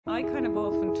I kind of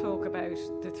often talk about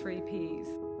the 3 Ps: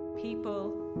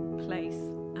 people, place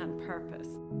and purpose.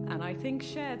 And I think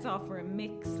sheds offer a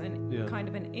mix and kind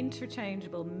of an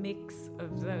interchangeable mix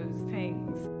of those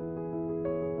things.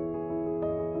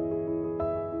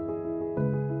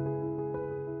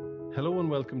 Hello and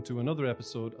welcome to another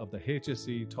episode of the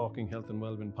HSE Talking Health and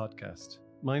Wellbeing podcast.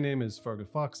 My name is Fergal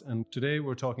Fox and today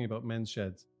we're talking about men's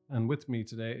sheds. And with me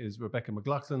today is Rebecca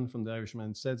McLaughlin from the Irish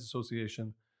Men's Sheds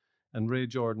Association and Ray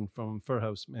Jordan from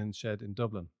Furhouse Men's Shed in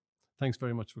Dublin. Thanks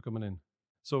very much for coming in.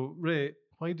 So Ray,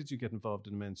 why did you get involved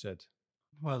in a men's shed?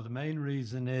 Well, the main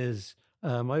reason is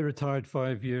I retired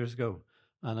 5 years ago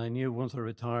and I knew once I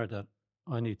retired that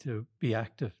I need to be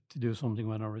active to do something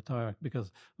when I retire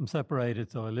because I'm separated,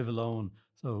 so I live alone.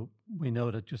 So we know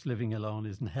that just living alone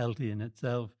isn't healthy in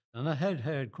itself. And I had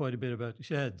heard quite a bit about the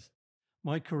sheds.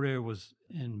 My career was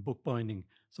in bookbinding,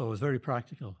 so it was very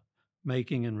practical,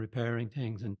 making and repairing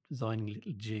things and designing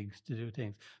little jigs to do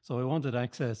things. So I wanted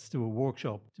access to a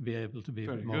workshop to be able to be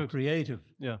a bit more creative.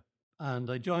 Yeah.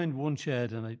 And I joined one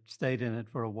shed and I stayed in it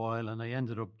for a while and I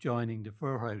ended up joining the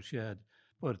Furhouse shed.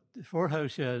 But the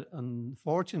Furhouse shed,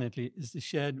 unfortunately, is the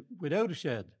shed without a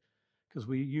shed because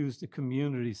we use the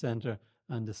community centre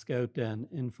and the scout den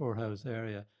in Furhouse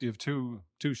area. You have two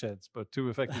sheds, but two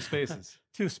effective spaces.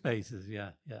 2 spaces, yeah.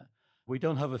 We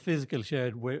don't have a physical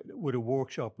shed with a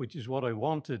workshop, which is what I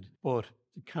wanted, but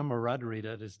the camaraderie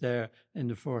that is there in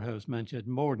the Furhouse Men's Shed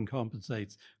more than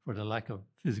compensates for the lack of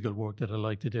physical work that I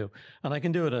like to do. And I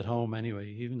can do it at home anyway,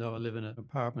 even though I live in an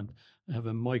apartment. I have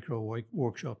a micro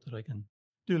workshop that I can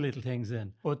do little things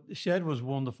in. But the shed was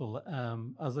wonderful.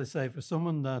 As I say, for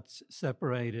someone that's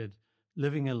separated,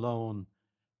 living alone,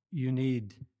 you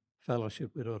need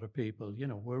fellowship with other people. You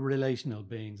know, we're relational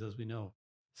beings, as we know.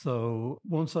 So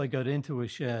once I got into a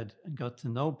shed and got to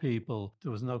know people,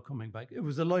 there was no coming back. It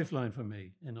was a lifeline for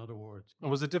me, in other words.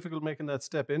 And was it difficult making that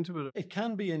step into it? It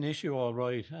can be an issue, all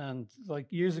right. And like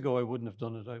years ago, I wouldn't have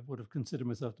done it. I would have considered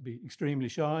myself to be extremely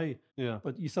shy. Yeah.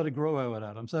 But you sort of grow out of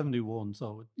that. I'm 71,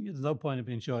 so there's no point in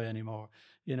being shy anymore.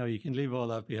 You know, you can leave all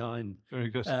that behind. Very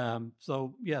good.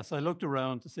 So, yes, I looked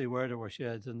around to see where there were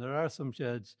sheds. And there are some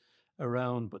sheds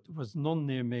around, but there was none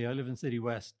near me. I live in City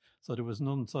West, so there was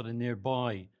none sort of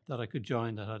nearby that I could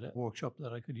join that had a workshop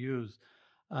that I could use.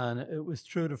 And it was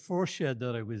through the first shed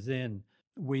that I was in,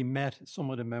 we met some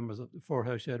of the members of the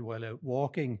Furhouse shed while out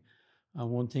walking,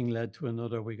 and one thing led to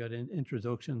another. We got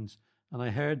introductions, and I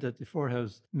heard that the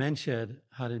Furhouse Men's Shed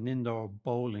had an indoor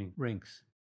bowling rinks.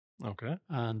 Okay.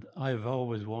 And I've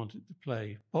always wanted to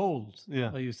play bowls. Yeah.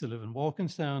 I used to live in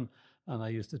Walkinstown, and I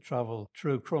used to travel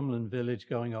through Crumlin Village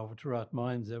going over to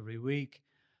Rathmines every week.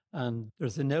 And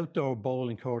there's an outdoor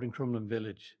bowling court in Crumlin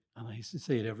Village. And I used to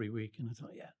see it every week. And I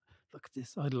thought, yeah, look at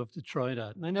this. I'd love to try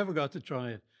that. And I never got to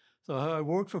try it. So I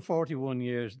worked for 41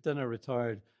 years. Then I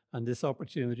retired. And this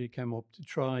opportunity came up to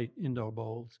try indoor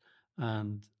bowls.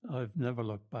 And I've never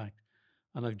looked back.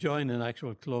 And I've joined an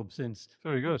actual club since.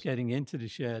 Very good. Getting into the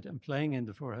shed and playing in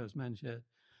the Furhouse Men's Shed.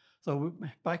 So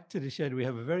back to the shed, we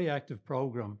have a very active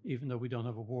program, even though we don't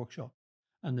have a workshop.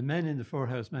 And the men in the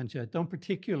Furhouse Men's Shed don't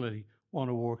particularly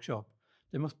want a workshop.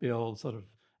 They must be all sort of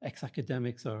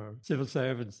ex-academics or civil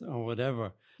servants or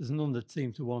whatever. There's none that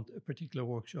seem to want a particular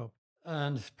workshop.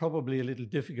 And it's probably a little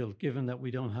difficult given that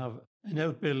we don't have an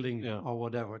outbuilding or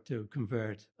whatever to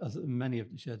convert, as many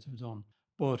of the sheds have done.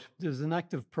 But there's an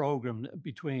active program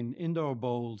between indoor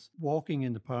bowls, walking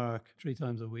in the park 3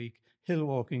 times a week, hill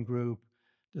walking group.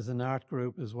 There's an art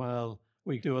group as well.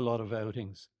 We do a lot of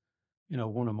outings, you know,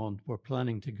 1 a month. We're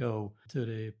planning to go to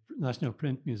the National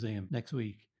Print Museum next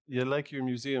week. Yeah, like your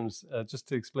museums, just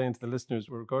to explain to the listeners,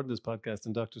 we're recording this podcast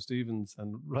in Dr. Stevens,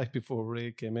 and right before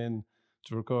Ray came in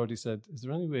to record, he said, is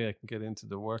there any way I can get into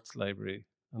the Works Library?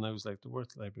 And I was like, the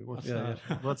Works Library? What's that?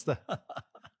 What's that?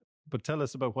 But tell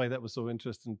us about why that was so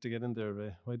interesting to get in there,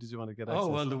 Ray. Why did you want to get access? Oh,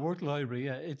 well, the Works Library,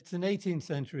 it's an 18th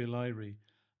century library.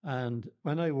 And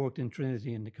when I worked in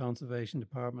Trinity in the conservation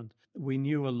department, we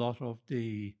knew a lot of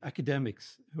the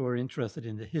academics who were interested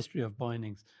in the history of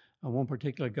bindings. And one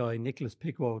particular guy, Nicholas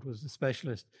Pickwood, was a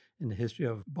specialist in the history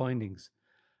of bindings.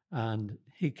 And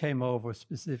he came over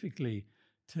specifically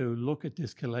to look at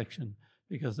this collection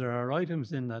because there are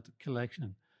items in that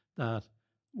collection that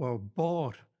were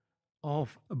bought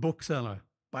off a bookseller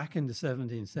back in the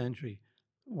 17th century,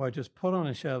 were just put on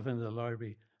a shelf in the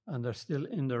library, and they're still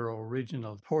in their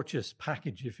original purchase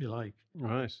package, if you like.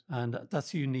 Right. And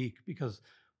that's unique because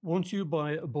once you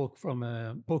buy a book from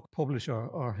a book publisher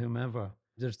or whomever,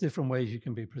 there's different ways you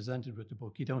can be presented with the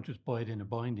book. You don't just buy it in a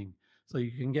binding. So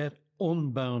you can get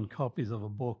unbound copies of a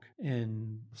book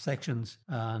in sections,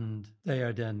 and they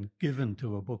are then given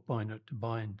to a bookbinder to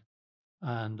bind.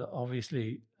 And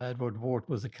obviously, Edward Ward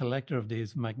was a collector of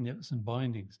these magnificent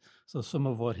bindings. So some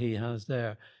of what he has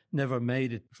there never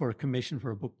made it for a commission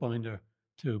for a bookbinder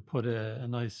to put a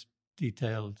nice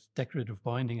detailed decorative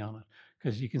binding on it,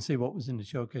 because you can see what was in the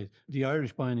showcase. The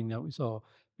Irish binding that we saw,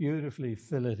 beautifully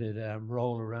filleted,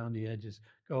 roll around the edges,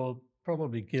 gold,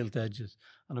 probably gilt edges.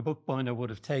 And a bookbinder would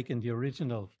have taken the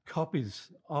original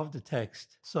copies of the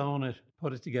text, sewn it,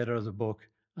 put it together as a book,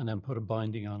 and then put a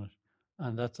binding on it.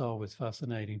 And that's always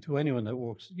fascinating to anyone that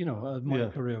works, my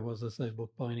career was, as I say,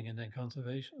 bookbinding and then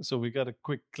conservation. So we got a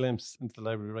quick glimpse into the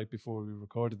library right before we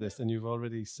recorded this, and you've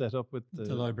already set up with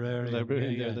the librarian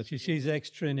yeah. there. She's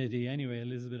ex-Trinity anyway,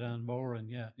 Elizabeth Ann Moran,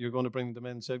 yeah. You're going to bring the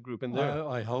men's shed group in there?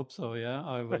 I hope so, yeah.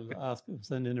 I will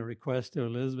send in a request to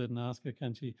Elizabeth and ask her,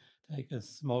 can she take a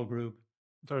small group?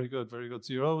 Very good, very good.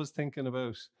 So you're always thinking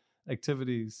about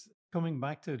activities. Coming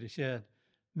back to the shed,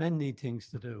 men need things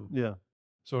to do. Yeah.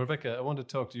 So, Rebecca, I want to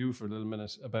talk to you for a little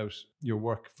minute about your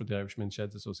work for the Irish Men's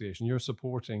Sheds Association. You're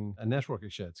supporting a network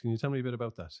of sheds. Can you tell me a bit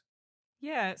about that?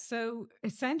 Yeah, so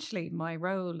essentially my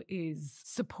role is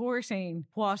supporting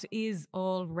what is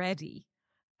already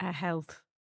a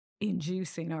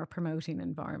health-inducing or promoting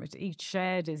environment. Each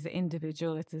shed is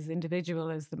individual. It's as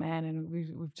individual as the men. And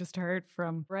we've just heard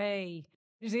from Ray.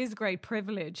 It is a great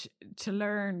privilege to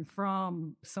learn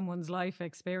from someone's life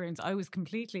experience. I was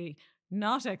completely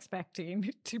not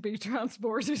expecting to be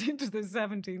transported into the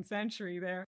 17th century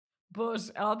there,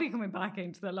 but I'll be coming back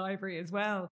into the library as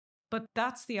well. But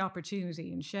that's the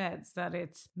opportunity in sheds, that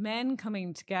it's men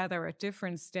coming together at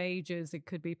different stages. It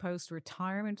could be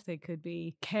post-retirement, they could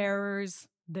be carers,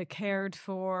 the cared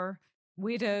for,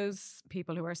 widows,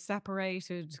 people who are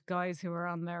separated, guys who are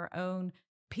on their own.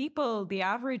 People, the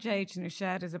average age in a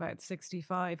shed is about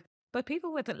 65. But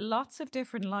people with lots of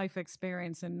different life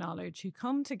experience and knowledge who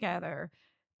come together,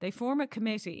 they form a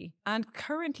committee. And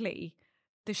currently,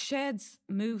 the sheds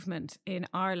movement in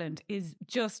Ireland is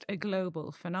just a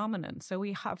global phenomenon. So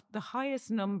we have the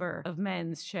highest number of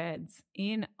men's sheds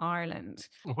in Ireland.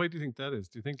 Why do you think that is?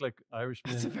 Do you think like Irish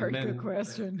men... That's a very good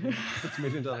question. It's $1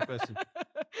 million question.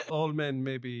 All men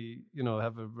maybe,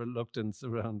 have a reluctance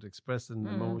around expressing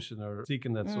emotion or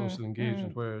seeking that social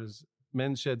engagement, whereas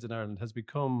men's sheds in Ireland has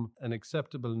become an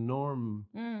acceptable norm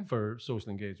for social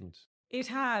engagement. It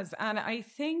has. And I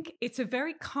think it's a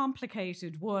very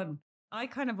complicated one. I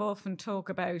kind of often talk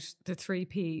about the 3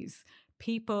 Ps: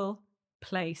 people,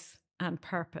 place, and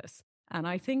purpose. And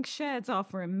I think sheds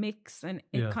offer a mix and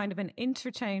kind of an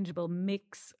interchangeable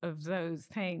mix of those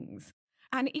things.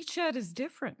 And each shed is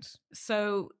different.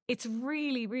 So it's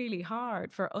really, really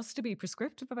hard for us to be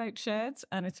prescriptive about sheds,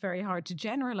 and it's very hard to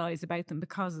generalise about them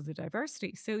because of the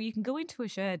diversity. So you can go into a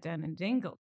shed down in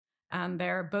Dingle and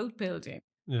they're boat building,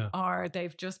 or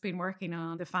they've just been working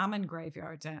on the famine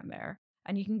graveyard down there.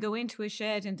 And you can go into a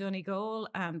shed in Donegal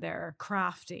and they're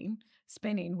crafting,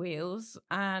 spinning wheels.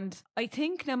 And I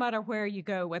think no matter where you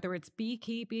go, whether it's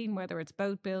beekeeping, whether it's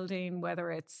boat building,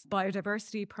 whether it's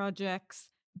biodiversity projects,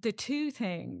 the 2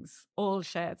 things all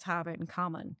sheds have in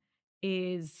common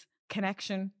is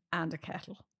connection and a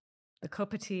kettle. The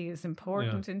cup of tea is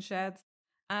important in sheds.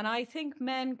 And I think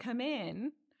men come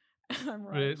in. I'm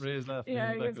right. Ray's laughing.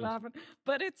 Yeah, he's laughing.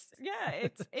 But it's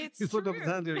He's putting up his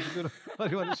hand here. What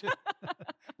do you want to share?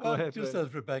 Go ahead. Just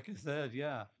as Rebecca said,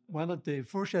 the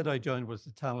first shed I joined was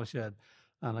the Tallow Shed,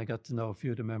 and I got to know a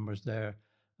few of the members there.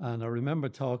 And I remember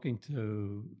talking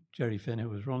to Jerry Finn, who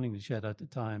was running the shed at the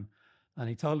time. And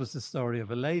he told us the story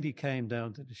of a lady came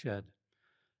down to the shed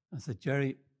and said,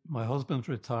 Jerry, my husband's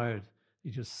retired. He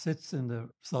just sits in the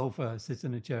sofa, sits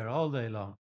in a chair all day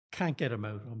long. Can't get him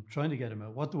out. I'm trying to get him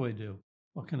out. What do I do?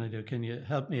 What can I do? Can you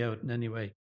help me out in any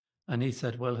way? And he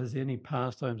said, well, has he any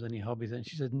pastimes, any hobbies? And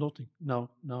she said, nothing. No,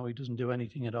 he doesn't do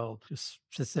anything at all. Just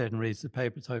sits there and reads the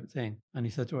paper type of thing. And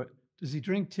he said to her, does he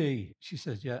drink tea? She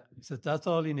said, yeah. He said, that's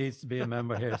all he needs to be a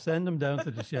member here. Send him down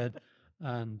to the shed.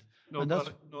 And no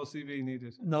CV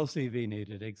needed. No CV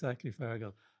needed, exactly,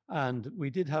 Fergal. And we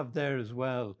did have there as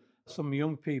well some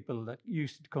young people that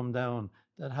used to come down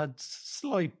that had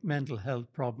slight mental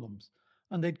health problems.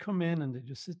 And they'd come in and they'd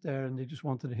just sit there and they just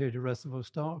wanted to hear the rest of us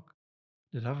talk.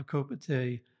 They'd have a cup of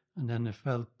tea and then they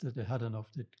felt that they had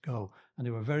enough to go. And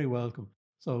they were very welcome.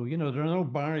 So, there are no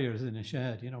barriers in a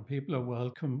shed. People are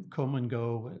welcome, come and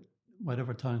go at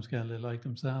whatever timescale they like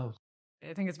themselves.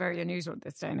 I think it's very unusual at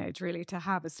this day and age, really, to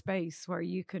have a space where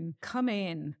you can come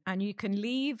in and you can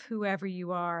leave whoever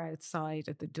you are outside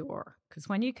at the door. Because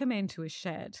when you come into a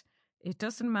shed, it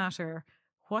doesn't matter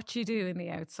what you do in the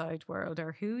outside world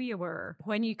or who you were.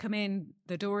 When you come in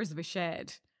the doors of a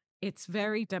shed, it's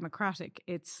very democratic.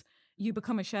 You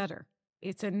become a shedder.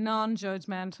 It's a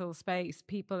non-judgmental space.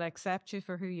 People accept you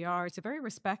for who you are. It's a very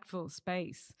respectful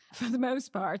space for the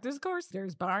most part. Of course,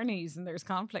 there's barneys and there's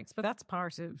conflicts, but that's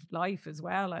part of life as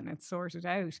well, and it's sorted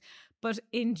out. But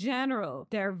in general,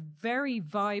 they're very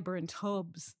vibrant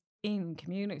hubs in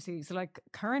communities. Like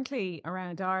currently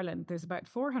around Ireland, there's about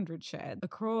 400 sheds.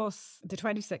 Across the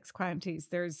 26 counties,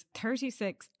 there's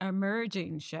 36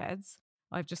 emerging sheds.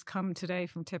 I've just come today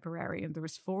from Tipperary and there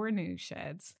was 4 new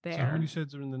sheds there. So how many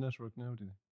sheds are in the network now, do you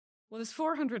think? Well, there's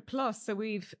 400 plus. So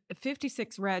we've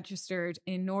 56 registered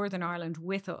in Northern Ireland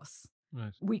with us.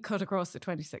 Right. We cut across the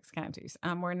 26 counties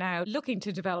and we're now looking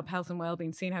to develop health and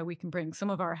wellbeing, seeing how we can bring some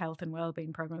of our health and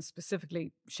wellbeing programs,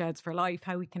 specifically Sheds for Life,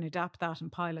 how we can adapt that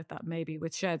and pilot that maybe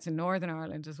with sheds in Northern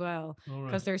Ireland as well,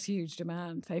 because there's huge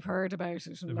demand. They've heard about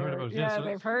it. They've heard about it. Yeah,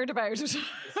 they've heard about it.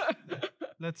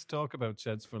 Let's talk about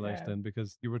Sheds for Life then,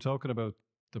 because you were talking about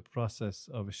the process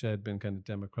of a shed being kind of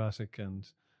democratic and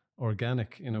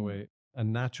organic in a way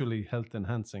and naturally health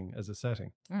enhancing as a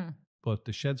setting. But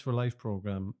the Sheds for Life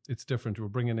program, it's different. We're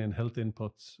bringing in health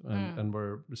inputs and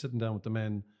we're sitting down with the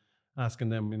men, asking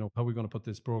them, how are we going to put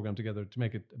this program together to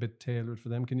make it a bit tailored for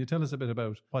them? Can you tell us a bit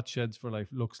about what Sheds for Life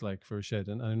looks like for a shed?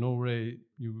 And I know, Ray,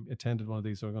 you attended one of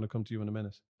these, so we're going to come to you in a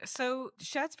minute. So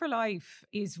Sheds for Life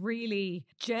is really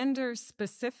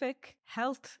gender-specific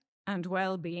health and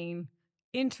well-being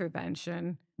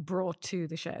intervention brought to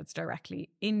the sheds, directly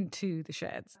into the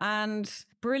sheds, and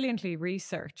brilliantly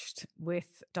researched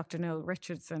with Dr. Noel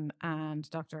Richardson and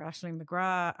Dr. Aisling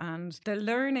McGrath, and the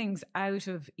learnings out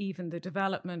of even the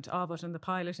development of it and the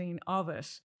piloting of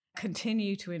it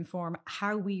continue to inform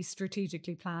how we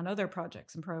strategically plan other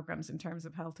projects and programs in terms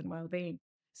of health and well-being.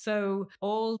 So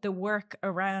all the work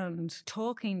around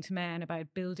talking to men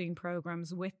about building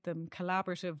programs with them,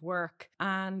 collaborative work,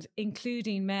 and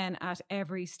including men at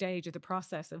every stage of the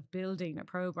process of building a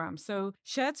program. So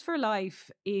Sheds for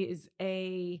Life is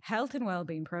a health and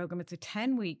wellbeing program. It's a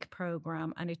 10-week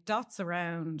program and it dots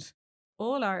around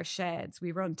all our sheds.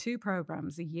 We run 2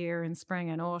 programs a year in spring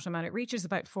and autumn, and it reaches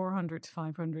about 400 to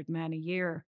 500 men a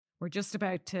year. We're just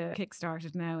about to kickstart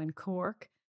it now in Cork.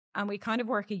 And we kind of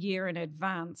work a year in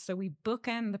advance. So we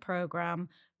bookend the program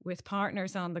with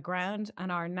partners on the ground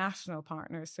and our national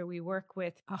partners. So we work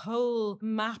with a whole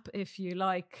map, if you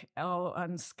like,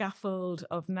 and scaffold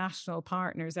of national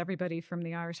partners, everybody from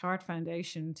the Irish Heart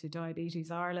Foundation to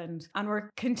Diabetes Ireland. And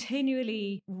we're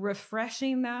continually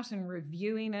refreshing that and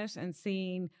reviewing it and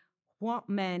seeing what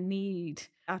men need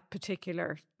at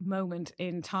particular moment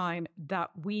in time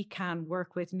that we can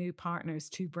work with new partners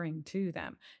to bring to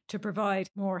them to provide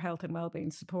more health and wellbeing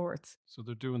supports. So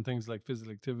they're doing things like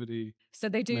physical activity. So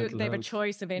they do. They have health. A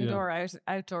choice of indoor,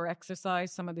 outdoor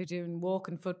exercise. Some of them are doing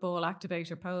walking, football,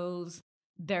 activator poles.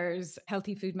 There's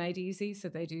Healthy Food Made Easy. So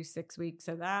they do 6 weeks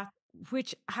of that,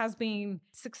 which has been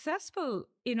successful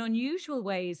in unusual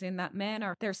ways in that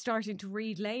they're starting to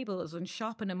read labels and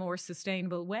shop in a more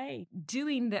sustainable way.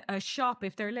 Doing a shop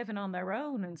if they're living on their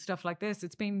own and stuff like this,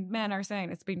 men are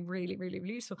saying it's been really, really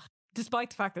useful.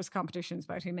 Despite the fact there's competitions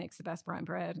about who makes the best brown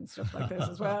bread and stuff like this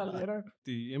as well,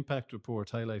 The impact report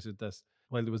highlighted that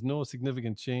while there was no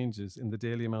significant changes in the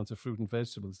daily amounts of fruit and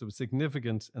vegetables, there was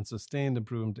significant and sustained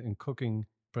improvement in cooking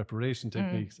preparation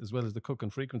techniques as well as the cooking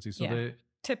frequency. So they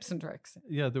tips and tricks.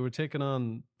 Yeah, they were taking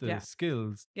on the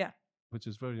skills. Yeah. Which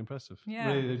is very impressive.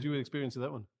 Yeah. Ray, did you experience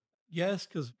that one? Yes,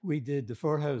 because we did, the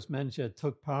Forehouse Men's Shed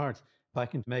took part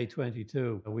back in May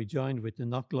 22. We joined with the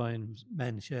Knockline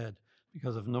Men's Shed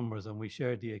because of numbers, and we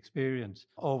shared the experience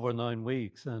over 9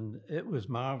 weeks, and it was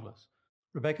marvellous.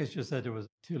 Rebecca's just said there was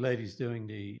 2 ladies doing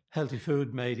the Healthy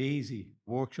Food Made Easy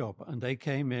workshop, and they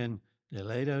came in, they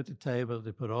laid out the table,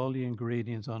 they put all the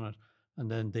ingredients on it, and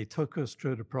then they took us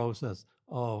through the process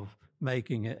of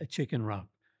making a chicken wrap,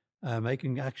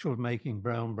 making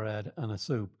brown bread and a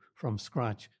soup from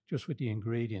scratch, just with the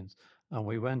ingredients. And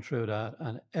we went through that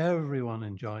and everyone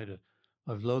enjoyed it.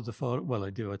 I've loads of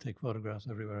I take photographs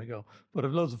everywhere I go, but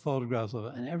I've loads of photographs of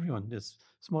it, and everyone, there's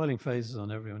smiling faces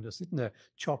on everyone, just sitting there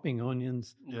chopping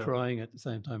onions, crying at the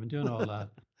same time and doing all that.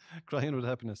 Crying with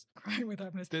happiness. Crying with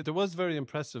happiness. There was very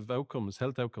impressive outcomes,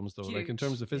 health outcomes though, Huge. Like in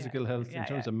terms of physical health, in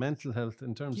terms of mental health,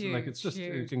 in terms of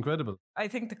it's incredible. I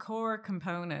think the core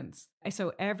components,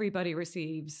 so everybody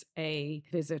receives a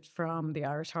visit from the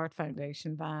Irish Heart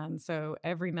Foundation van. So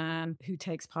every man who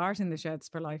takes part in the Sheds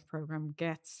for Life program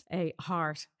gets a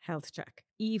heart health check.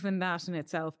 Even that in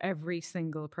itself, every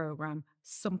single program,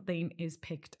 something is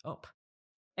picked up.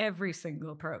 Every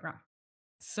single program.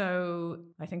 So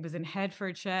I think it was in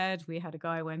Headford Shed. We had a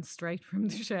guy went straight from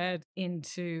the shed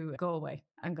into Galway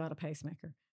and got a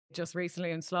pacemaker. Just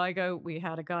recently in Sligo, we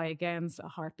had a guy against a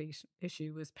heartbeat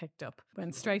issue was picked up,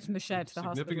 went straight from the shed to the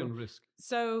hospital. Significant risk.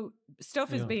 So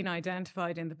stuff is being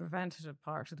identified in the preventative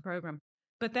part of the programme.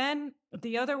 But then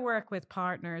the other work with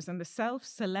partners and the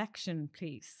self-selection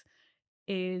piece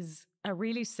is a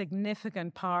really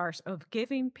significant part of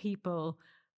giving people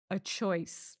a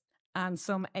choice and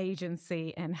some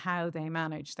agency in how they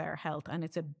manage their health. And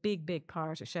it's a big, big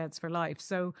part of Sheds for Life.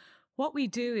 So what we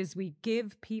do is we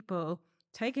give people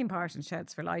taking part in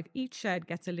Sheds for Life, each shed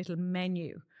gets a little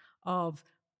menu of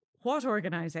what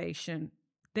organisation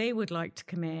they would like to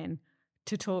come in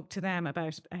to talk to them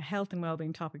about a health and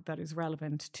wellbeing topic that is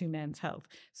relevant to men's health.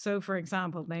 So, for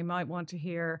example, they might want to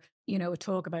hear, a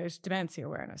talk about dementia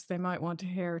awareness. They might want to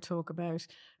hear a talk about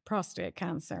prostate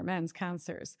cancer, men's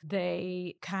cancers.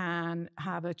 They can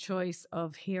have a choice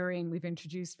of hearing. We've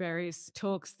introduced various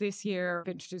talks this year.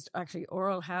 We've introduced actually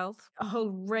oral health, a whole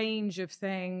range of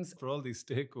things. For all these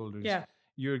stakeholders,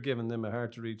 you're giving them a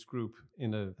hard-to-reach group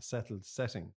in a settled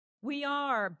setting. We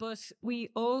are, but we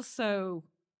also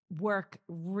work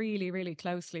really, really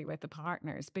closely with the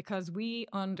partners because we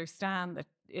understand that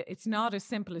it's not as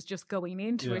simple as just going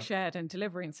into a shed and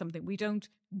delivering something. We don't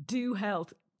do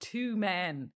health to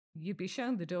men. You'd be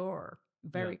shown the door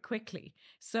very quickly.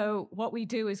 So what we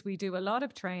do is we do a lot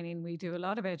of training, we do a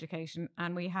lot of education,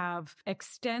 and we have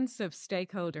extensive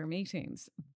stakeholder meetings.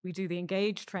 We do the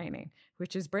Engage training,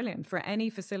 which is brilliant for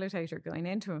any facilitator going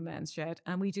into a men's shed.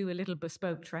 And we do a little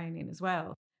bespoke training as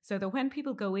well. So that when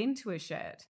people go into a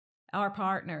shed, our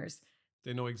partners,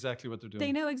 they know exactly what they're doing.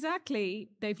 They know exactly.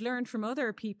 They've learned from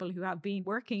other people who have been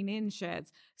working in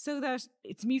sheds so that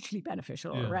it's mutually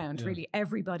beneficial around. Really,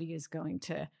 everybody is going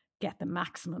to get the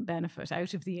maximum benefit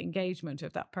out of the engagement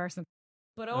of that person.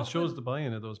 But it shows the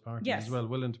buy-in of those partners as well,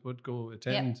 willing to go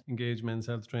attend Engage men's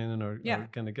health training or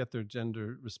kind of get their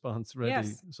gender response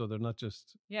ready so they're not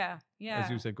just, as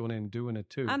you said, going in and doing it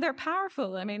too. And they're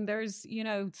powerful. I mean, there's,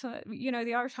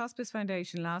 the Irish Hospice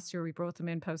Foundation last year, we brought them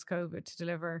in post-COVID to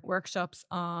deliver workshops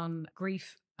on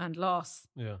grief and loss.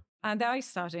 Yeah. And I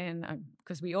sat in,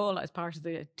 because we all, as part of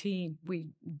the team,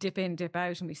 we dip in, dip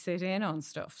out, and we sit in on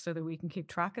stuff so that we can keep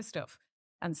track of stuff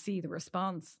and see the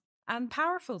response. And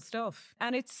powerful stuff.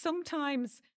 And it's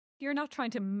sometimes you're not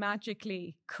trying to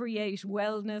magically create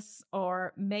wellness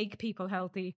or make people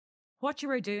healthy. What you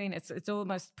are doing, it's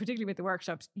almost, particularly with the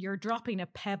workshops, you're dropping a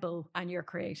pebble and you're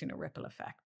creating a ripple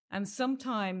effect. And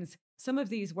sometimes some of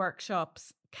these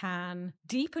workshops can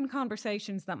deepen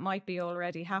conversations that might be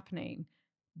already happening,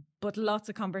 but lots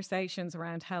of conversations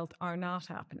around health are not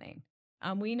happening.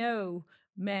 And we know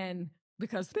men,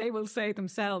 because they will say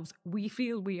themselves, we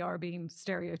feel we are being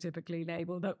stereotypically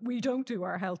labelled, that we don't do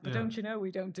our health, but don't you know we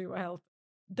don't do our health?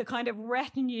 The kind of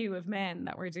retinue of men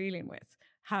that we're dealing with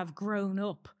have grown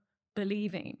up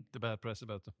believing the bad press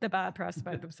about them. The bad press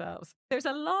about themselves. There's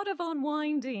a lot of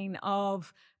unwinding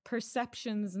of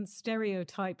perceptions and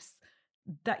stereotypes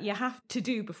that you have to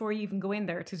do before you even go in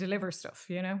there to deliver stuff,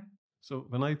 So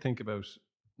when I think about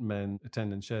men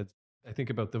attending sheds, I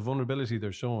think about the vulnerability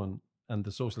they're showing and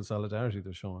the social solidarity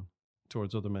they're showing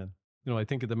towards other men. I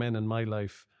think of the men in my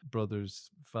life, brothers,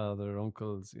 father,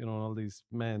 uncles, all these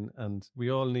men. And we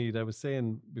all need, I was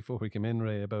saying before we came in,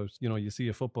 Ray, about, you see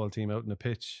a football team out in a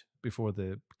pitch before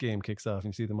the game kicks off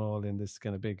and you see them all in this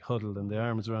kind of big huddle and their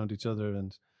arms around each other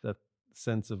and that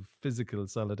sense of physical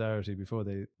solidarity before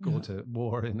they go to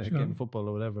war in a game of football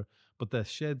or whatever. But the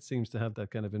shed seems to have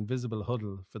that kind of invisible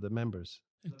huddle for the members.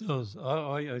 It does.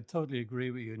 I totally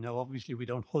agree with you. Now, obviously, we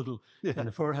don't huddle in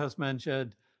a four-house man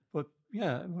shed, but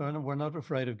we're not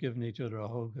afraid of giving each other a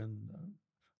hug and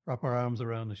wrap our arms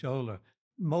around the shoulder.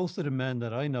 Most of the men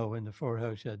that I know in the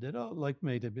four-house shed, they don't like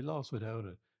me. They'd be lost without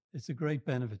it. It's a great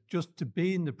benefit just to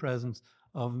be in the presence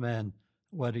of men.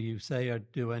 Whether you say or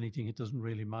do anything, it doesn't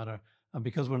really matter. And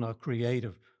because we're not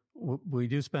creative, we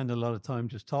do spend a lot of time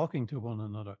just talking to one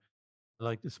another.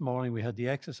 Like this morning, we had the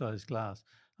exercise class,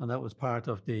 and that was part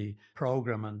of the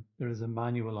program, and there is a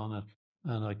manual on it,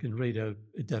 and I can read out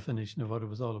a definition of what it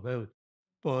was all about.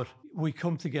 But we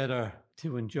come together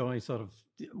to enjoy sort of,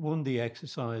 one, the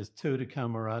exercise, two, the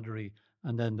camaraderie,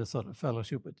 and then the sort of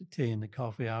fellowship with the tea and the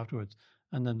coffee afterwards.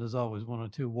 And then there's always one or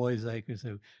two wiseacres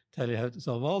who tell you how to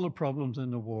solve all the problems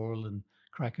in the world and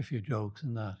crack a few jokes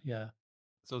and that,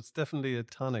 So it's definitely a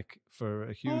tonic for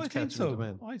a huge catchment of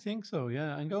men. I think so,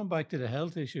 yeah. And going back to the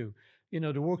health issue,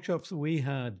 the workshops that we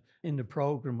had in the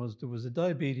program there was a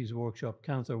diabetes workshop,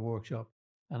 cancer workshop,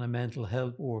 and a mental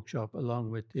health workshop,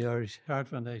 along with the Irish Heart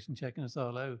Foundation checking us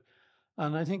all out.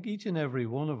 And I think each and every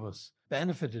one of us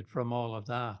benefited from all of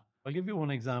that. I'll give you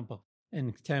one example.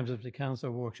 in terms of the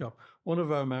cancer workshop. One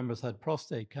of our members had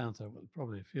prostate cancer, well,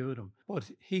 probably a few of them, but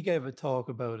he gave a talk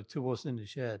about it to us in the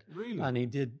shed. Really? And he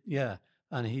did, yeah.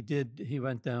 And he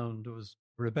went down,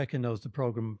 Rebecca knows the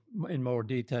program in more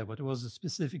detail, but there was a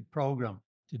specific program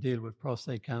to deal with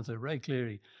prostate cancer very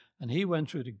clearly. And he went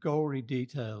through the gory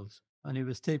details, and he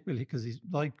was typically, because he's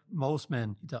like most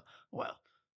men, he thought, well,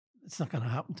 it's not going to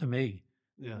happen to me.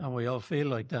 Yeah. And we all feel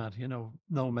like that,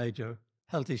 no major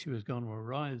health issue is going to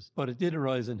arise. But it did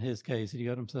arise in his case. He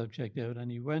got himself checked out, and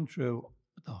he went through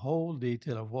the whole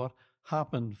detail of what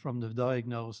happened from the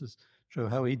diagnosis through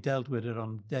how he dealt with it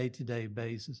on a day-to-day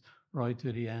basis right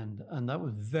to the end. And that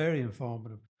was very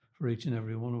informative for each and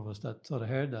every one of us that sort of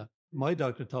heard that. My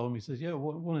doctor told me, he says, yeah,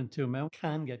 1 in 2 men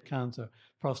can get cancer,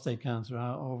 prostate cancer,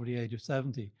 over the age of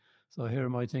 70. So here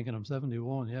am I thinking I'm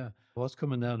 71, yeah. What's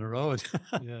coming down the road?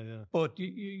 Yeah. But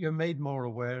you're made more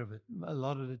aware of it. A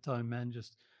lot of the time, men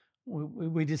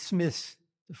we dismiss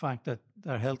the fact that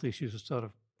their health issues are sort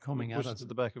of coming at us. To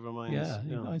the back of our minds.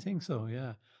 Yeah, I think so,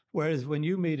 yeah. Whereas when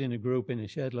you meet in a group in a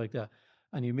shed like that,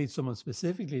 and you meet someone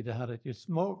specifically that had it, it's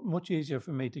much easier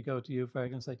for me to go to you,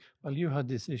 Ferg, and say, well, you had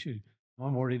this issue.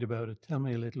 I'm worried about it. Tell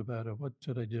me a little about it. What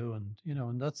should I do? And,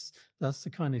 and that's the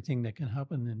kind of thing that can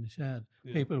happen in the shed.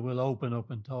 Yeah. People will open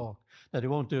up and talk. Now, they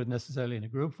won't do it necessarily in a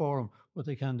group forum, but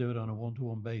they can do it on a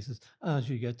one-to-one basis as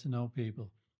you get to know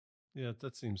people. Yeah,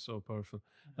 that seems so powerful.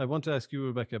 I want to ask you,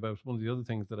 Rebecca, about one of the other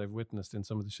things that I've witnessed in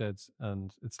some of the sheds,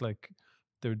 and it's like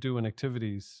they're doing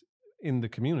activities in the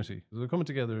community. They're coming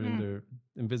together in their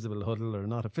invisible huddle, or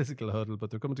not a physical huddle,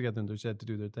 but they're coming together in their shed to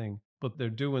do their thing. But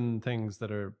they're doing things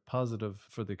that are positive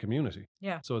for the community.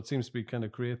 Yeah. So it seems to be kind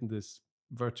of creating this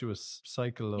virtuous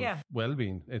cycle of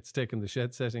well-being. It's taking the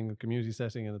shed setting, the community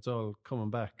setting, and it's all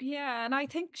coming back. Yeah, and I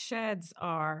think sheds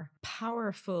are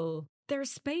powerful. They're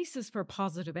spaces for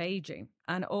positive aging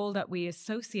and all that we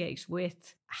associate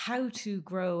with how to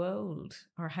grow old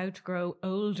or how to grow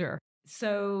older.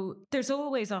 So there's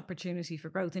always opportunity for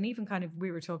growth. And even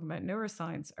we were talking about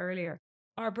neuroscience earlier,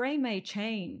 our brain may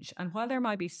change. And while there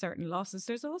might be certain losses,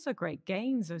 there's also great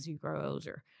gains as you grow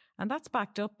older. And that's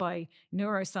backed up by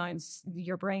neuroscience,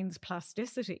 your brain's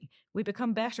plasticity. We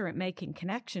become better at making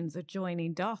connections, at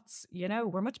joining dots.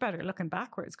 We're much better at looking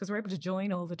backwards because we're able to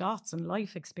join all the dots and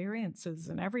life experiences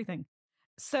and everything.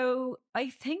 So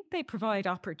I think they provide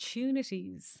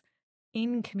opportunities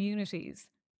in communities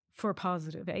for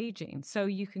positive aging. So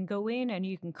you can go in and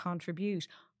you can contribute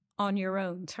on your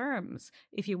own terms.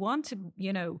 If you want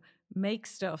to, make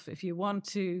stuff, if you want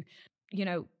to,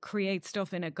 create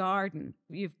stuff in a garden,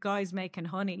 you've guys making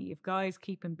honey, you've guys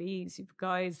keeping bees, you've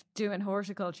guys doing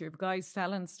horticulture, you've guys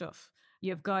selling stuff,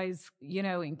 you've guys,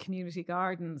 in community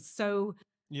gardens. So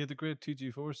yeah, the great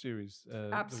TG4 series.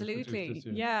 Absolutely.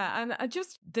 Yeah. And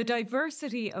just the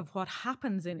diversity of what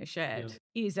happens in a shed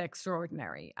is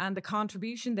extraordinary. And the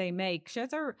contribution they make,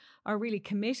 sheds are really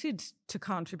committed to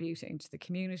contributing to the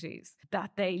communities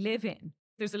that they live in.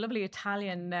 There's a lovely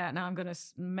Italian, now I'm going to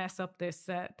mess up this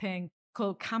thing,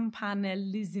 called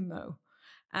campanellissimo.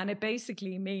 And it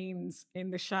basically means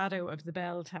in the shadow of the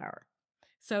bell tower.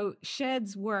 So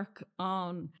sheds work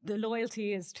on the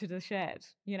loyalty is to the shed.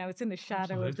 It's in the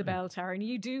shadow of the bell tower. And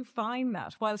you do find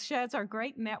that while sheds are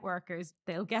great networkers,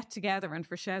 they'll get together. And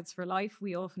for Sheds for Life,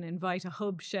 we often invite a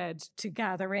hub shed to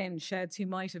gather in sheds who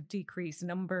might have decreased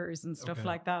numbers and stuff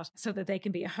like that so that they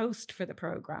can be a host for the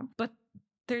program. But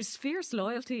there's fierce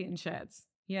loyalty in sheds,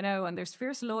 and there's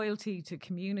fierce loyalty to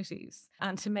communities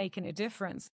and to making a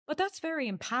difference. But that's very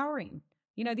empowering.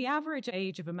 The average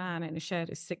age of a man in a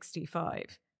shed is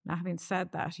 65. Now, having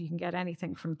said that, you can get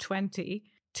anything from 20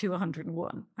 to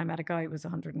 101. I met a guy who was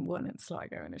 101 in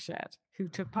Sligo in a shed who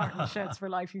took part in Sheds for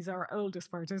Life. He's our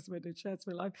oldest participant in Sheds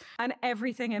for Life, and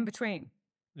everything in between.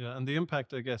 Yeah, and the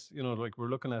impact, I guess, we're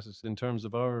looking at it in terms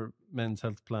of our men's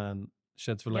health plan.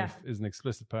 Sheds for Life is an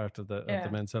explicit part of the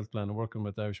men's health plan and working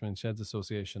with the Irish Men's Sheds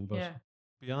Association. But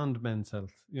beyond men's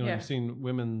health, you've seen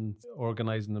women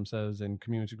organising themselves in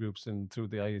community groups and through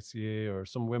the ICA, or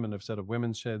some women have set up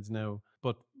women's sheds now.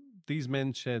 But these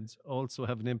men's sheds also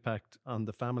have an impact on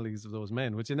the families of those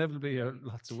men, which inevitably are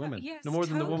lots of women. Yes, no more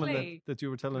than the woman that you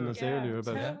were telling us earlier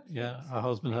about. Yeah, her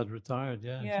husband had retired,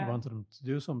 she wanted him to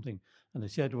do something. And the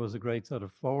shed was a great sort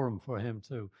of forum for him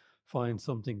to find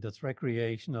something that's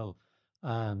recreational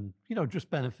and,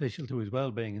 just beneficial to his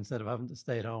well-being instead of having to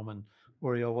stay at home and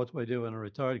worry, what do I do when I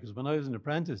retire? Because when I was an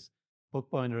apprentice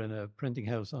bookbinder in a printing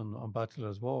house on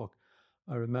Bachelor's Walk,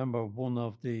 I remember one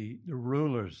of the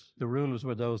rulers. The rulers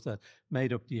were those that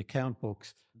made up the account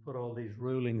books, put all these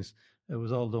rulings. It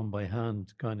was all done by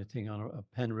hand kind of thing on a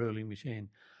pen ruling machine.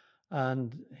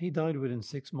 And he died within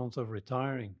 6 months of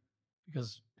retiring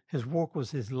because his work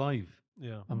was his life.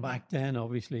 Yeah. And back then,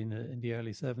 obviously, in the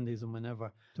early 70s and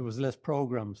whenever, there was less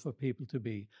programs for people to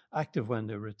be active when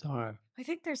they retire. I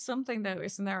think there's something, though,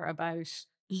 isn't there, about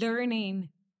learning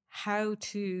how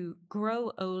to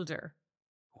grow older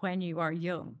when you are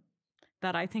young,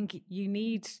 that I think you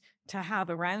need to have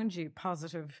around you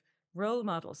positive role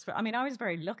models. I mean, I was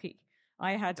very lucky.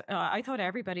 I thought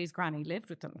everybody's granny lived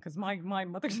with them because my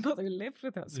mother's mother lived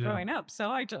with us growing up.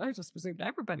 So I just presumed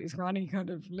everybody's granny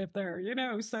kind of lived there, you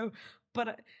know. So,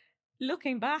 but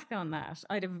looking back on that,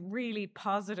 I had a really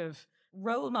positive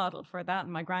role model for that.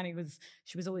 And my granny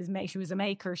she was a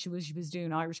maker. She was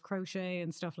doing Irish crochet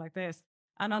and stuff like this.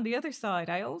 And on the other side,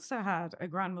 I also had a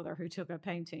grandmother who took up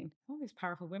painting. All these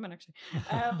powerful women, actually.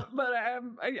 But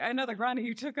another granny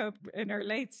who took up in her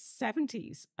late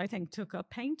 70s, I think, took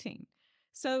up painting.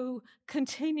 So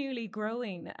continually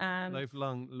growing and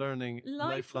lifelong learning,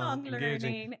 lifelong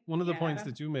engaging. learning. One of the points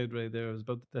that you made, Ray, there was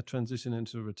about that transition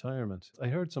into retirement. I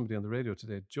heard somebody on the radio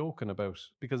today joking about,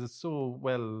 because it's so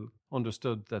well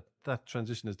understood that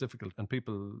transition is difficult and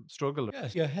people struggle.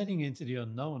 Yes, you're heading into the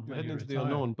unknown. You're heading into the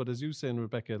unknown, but as you say,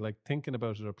 Rebecca, like thinking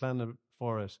about it or planning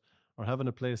for it or having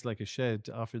a place like a shed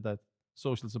to offer that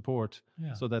social support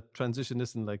so that transition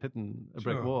isn't like hitting a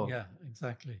brick wall. Yeah,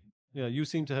 exactly. Yeah, you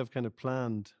seem to have kind of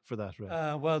planned for that,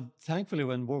 right? Well, thankfully,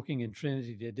 when working in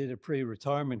Trinity, they did a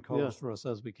pre-retirement course for us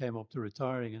as we came up to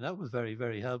retiring, and that was very,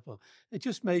 very helpful. It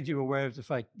just made you aware of the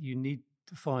fact you need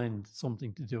to find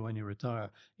something to do when you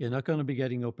retire. You're not going to be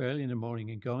getting up early in the morning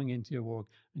and going into your work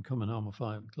and coming home at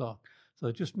 5 o'clock. So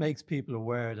it just makes people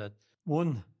aware that,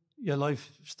 one, your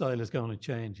lifestyle is going to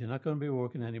change. You're not going to be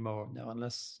working anymore now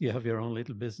unless you have your own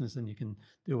little business and you can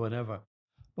do whatever.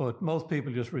 But most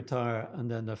people just retire and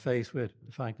then they're faced with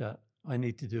the fact that I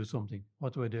need to do something.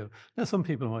 What do I do? Now, some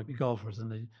people might be golfers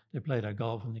and they play their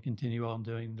golf and they continue on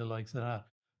doing the likes of that.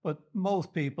 But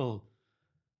most people,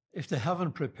 if they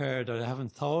haven't prepared or they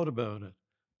haven't thought about it,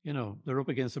 you know, they're up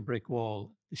against a brick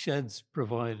wall. The sheds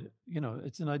provide, you know,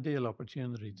 it's an ideal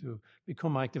opportunity to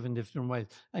become active in different ways.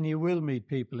 And you will meet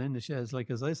people in the sheds.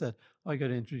 Like, as I said, I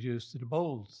got introduced to the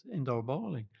bowls, indoor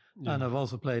bowling. Yeah. And I've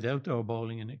also played outdoor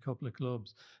bowling in a couple of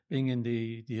clubs. Being in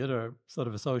the other sort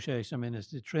of association I'm in is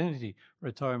the Trinity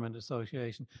Retirement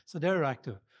Association. So they're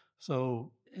active.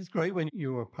 So it's great when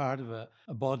you are part of a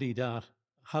body that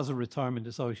has a retirement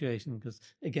association, because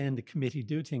again, the committee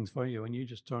do things for you and you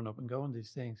just turn up and go on these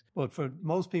things. But for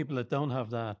most people that don't have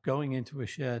that, going into a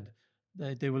shed,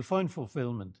 they will find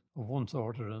fulfillment of one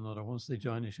sort or another once they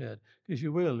join a shed, because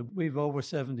you will. We've over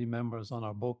 70 members on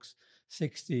our books.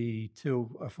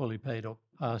 62 are fully paid up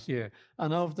last year.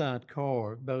 And of that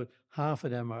core, about half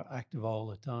of them are active all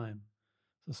the time.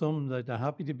 So some that they're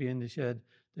happy to be in the shed.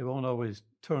 They won't always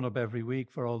turn up every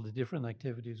week for all the different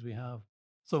activities we have.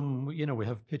 Some, you know, we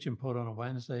have pitch and putt on a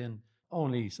Wednesday and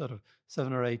only sort of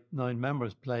 7 or 8, 9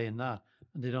 members play in that,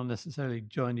 and they don't necessarily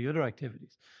join the other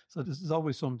activities. So there's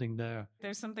always something there.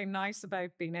 There's something nice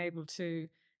about being able to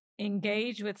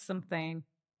engage with something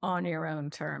on your own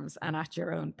terms and at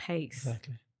your own pace.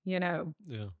 Exactly. You know?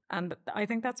 Yeah. And I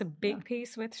think that's a big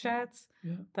piece with sheds,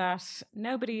 that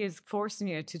nobody is forcing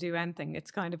you to do anything.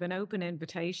 It's kind of an open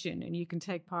invitation and you can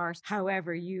take part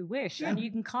however you wish and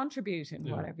you can contribute in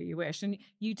whatever you wish. And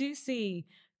you do see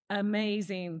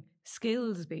amazing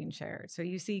skills being shared. So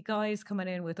you see guys coming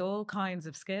in with all kinds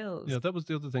of skills. Yeah, that was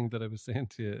the other thing that I was saying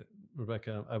to you,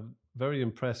 Rebecca. I'm very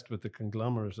impressed with the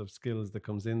conglomerate of skills that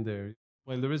comes in there.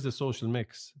 While there is a social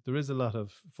mix, there is a lot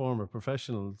of former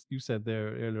professionals. You said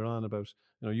there earlier on about,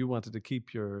 you know, you wanted to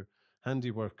keep your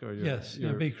handiwork or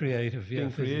your be creative.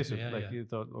 Being creative. You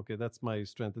thought, okay, that's my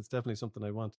strength. It's definitely something I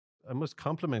want. I must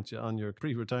compliment you on your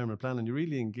pre-retirement plan, and you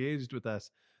really engaged with that.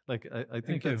 Like, I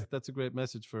think that's a great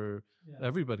message for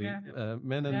everybody,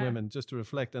 men and women, just to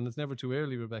reflect. And it's never too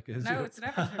early, Rebecca. No, it's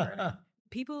never too early.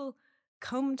 People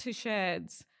come to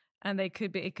sheds, and it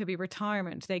could be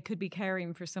retirement. They could be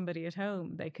caring for somebody at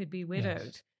home. They could be widowed.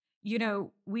 Yes. You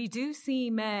know, we do see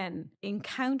men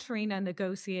encountering and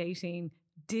negotiating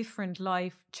different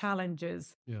life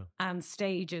challenges and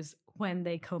stages when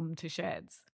they come to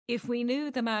sheds. If we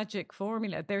knew the magic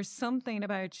formula, there's something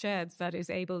about sheds that is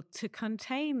able to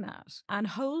contain that and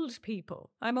hold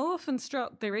people. I'm often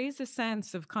struck, there is a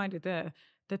sense of kind of the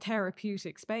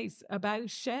therapeutic space about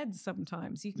sheds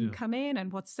sometimes. You can come in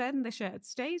and what's said in the shed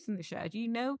stays in the shed. You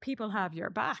know, people have your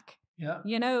back. Yeah.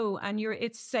 You know, and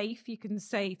it's safe. You can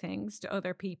say things to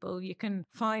other people. You can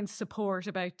find support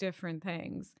about different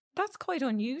things. That's quite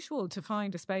unusual to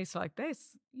find a space like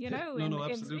this, you know. No,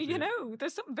 absolutely. You know,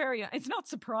 there's something it's not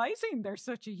surprising there's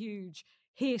such a huge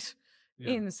hit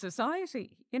in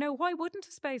society. You know, why wouldn't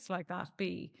a space like that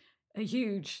be a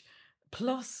huge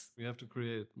Plus, we have to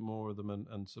create more of them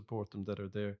and support them that are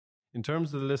there. In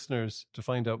terms of the listeners, to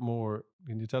find out more,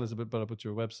 can you tell us a bit about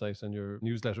your website and your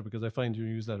newsletter? Because I find your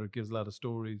newsletter gives a lot of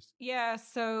stories. Yeah,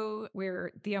 so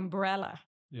we're the umbrella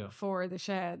for the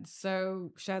Sheds.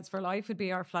 So Sheds for Life would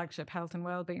be our flagship health and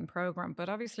wellbeing program. But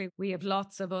obviously we have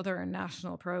lots of other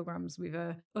national programs. We've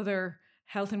other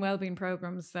health and wellbeing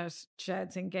programs that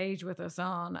Sheds engage with us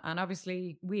on. And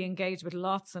obviously we engage with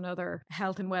lots and other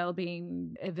health and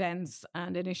wellbeing events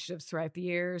and initiatives throughout the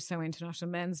year. So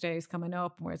International Men's Day is coming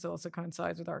up, where it also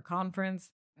coincides with our conference.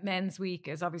 Men's Week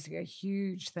is obviously a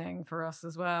huge thing for us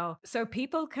as well. So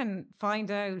people can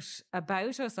find out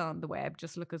about us on the web.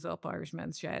 Just look us up, Irish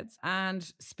Men's Sheds. And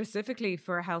specifically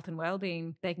for health and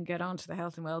wellbeing, they can get onto the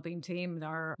health and wellbeing team,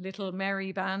 our little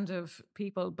merry band of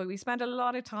people. But we spend a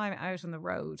lot of time out on the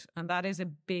road, and that is a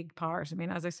big part. I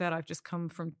mean, as I said, I've just come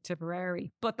from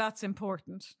Tipperary, but that's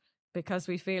important because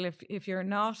we feel if you're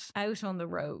not out on the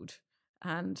road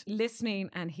and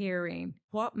listening and hearing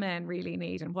what men really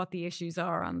need and what the issues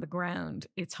are on the ground,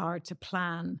 it's hard to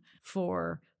plan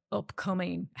for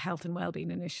upcoming health and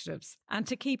wellbeing initiatives and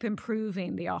to keep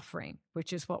improving the offering,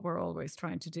 which is what we're always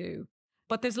trying to do.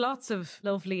 But there's lots of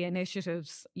lovely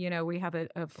initiatives. You know, we have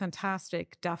a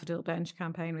fantastic Daffodil Bench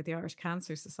campaign with the Irish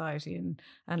Cancer Society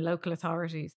and local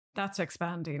authorities. That's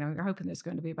expanding. We're hoping there's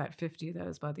going to be about 50 of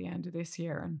those by the end of this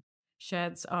year. And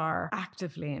Sheds are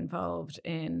actively involved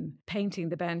in painting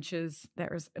the benches.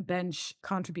 There's a bench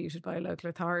contributed by a local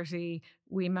authority.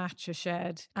 We match a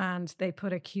shed and they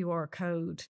put a QR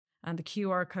code. And the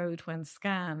QR code, when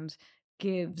scanned,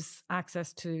 gives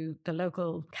access to the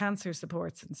local cancer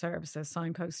supports and services,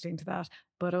 signposting to that,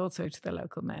 but also to the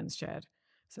local men's shed.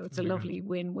 So it's a lovely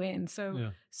win-win.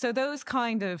 So those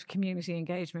kind of community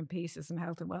engagement pieces and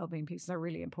health and wellbeing pieces are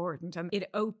really important. And it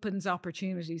opens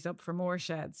opportunities up for more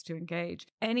sheds to engage.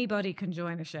 Anybody can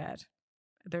join a shed.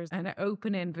 There's an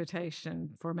open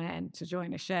invitation for men to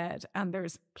join a shed, and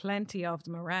there's plenty of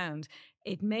them around.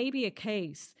 It may be a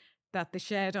case that the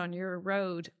shed on your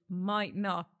road might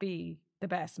not be the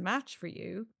best match for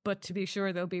you, but to be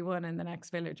sure there'll be one in the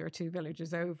next village or 2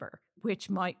 villages over,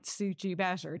 which might suit you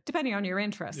better, depending on your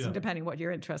interests and depending what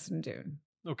you're interested in doing.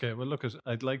 Okay, well, look,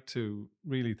 I'd like to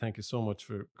really thank you so much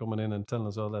for coming in and telling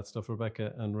us all that stuff,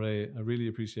 Rebecca and Ray. I really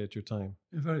appreciate your time.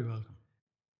 You're very welcome.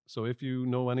 So if you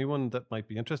know anyone that might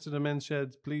be interested in men's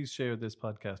sheds, please share this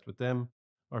podcast with them.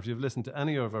 Or if you've listened to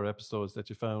any of our episodes that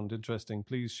you found interesting,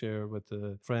 please share with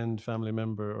a friend, family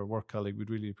member or work colleague. We'd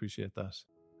really appreciate that.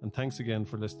 And thanks again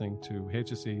for listening to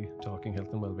HSE Talking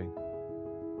Health and Wellbeing.